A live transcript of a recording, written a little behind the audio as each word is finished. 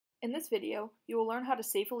In this video, you will learn how to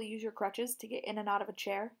safely use your crutches to get in and out of a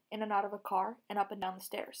chair, in and out of a car, and up and down the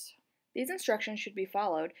stairs. These instructions should be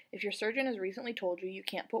followed if your surgeon has recently told you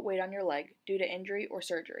can't put weight on your leg due to injury or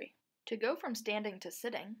surgery. To go from standing to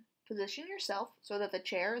sitting, position yourself so that the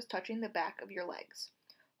chair is touching the back of your legs.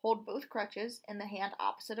 Hold both crutches in the hand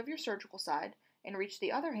opposite of your surgical side and reach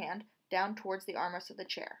the other hand down towards the armrest of the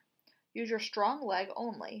chair. Use your strong leg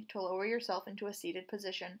only to lower yourself into a seated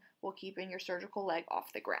position while keeping your surgical leg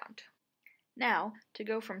off the ground. Now, to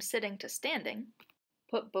go from sitting to standing,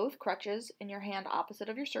 put both crutches in your hand opposite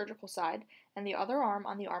of your surgical side and the other arm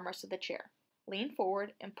on the armrest of the chair. Lean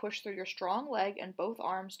forward and push through your strong leg and both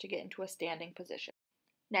arms to get into a standing position.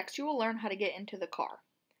 Next, you will learn how to get into the car.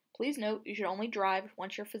 Please note you should only drive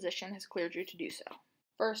once your physician has cleared you to do so.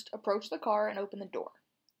 First, approach the car and open the door.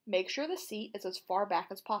 Make sure the seat is as far back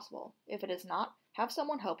as possible. If it is not, have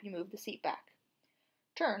someone help you move the seat back.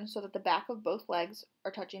 Turn so that the back of both legs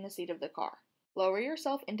are touching the seat of the car. Lower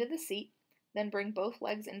yourself into the seat, then bring both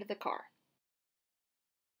legs into the car.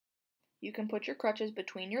 You can put your crutches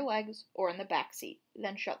between your legs or in the back seat,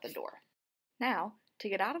 then shut the door. Now, to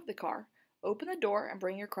get out of the car, open the door and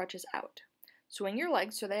bring your crutches out. Swing your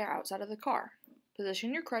legs so they are outside of the car.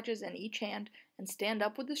 Position your crutches in each hand and stand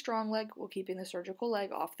up with the strong leg while keeping the surgical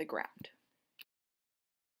leg off the ground.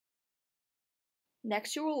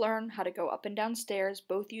 Next, you will learn how to go up and down stairs,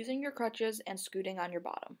 both using your crutches and scooting on your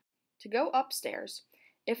bottom. To go upstairs,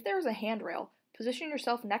 if there is a handrail, position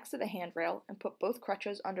yourself next to the handrail and put both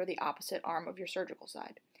crutches under the opposite arm of your surgical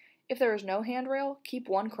side. If there is no handrail, keep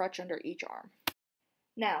one crutch under each arm.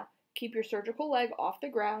 Now, keep your surgical leg off the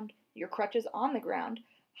ground, your crutches on the ground.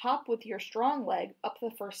 Hop with your strong leg up the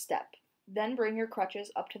first step, then bring your crutches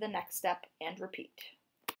up to the next step and repeat.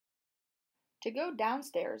 To go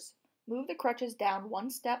downstairs, move the crutches down one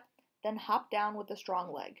step, then hop down with the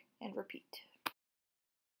strong leg and repeat.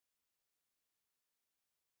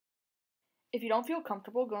 If you don't feel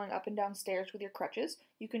comfortable going up and down stairs with your crutches,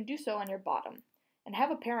 you can do so on your bottom, and have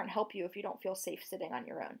a parent help you if you don't feel safe sitting on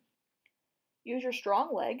your own. Use your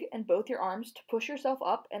strong leg and both your arms to push yourself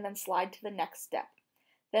up and then slide to the next step.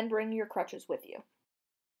 Then bring your crutches with you.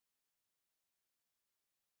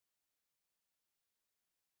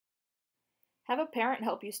 Have a parent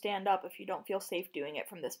help you stand up if you don't feel safe doing it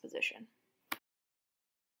from this position.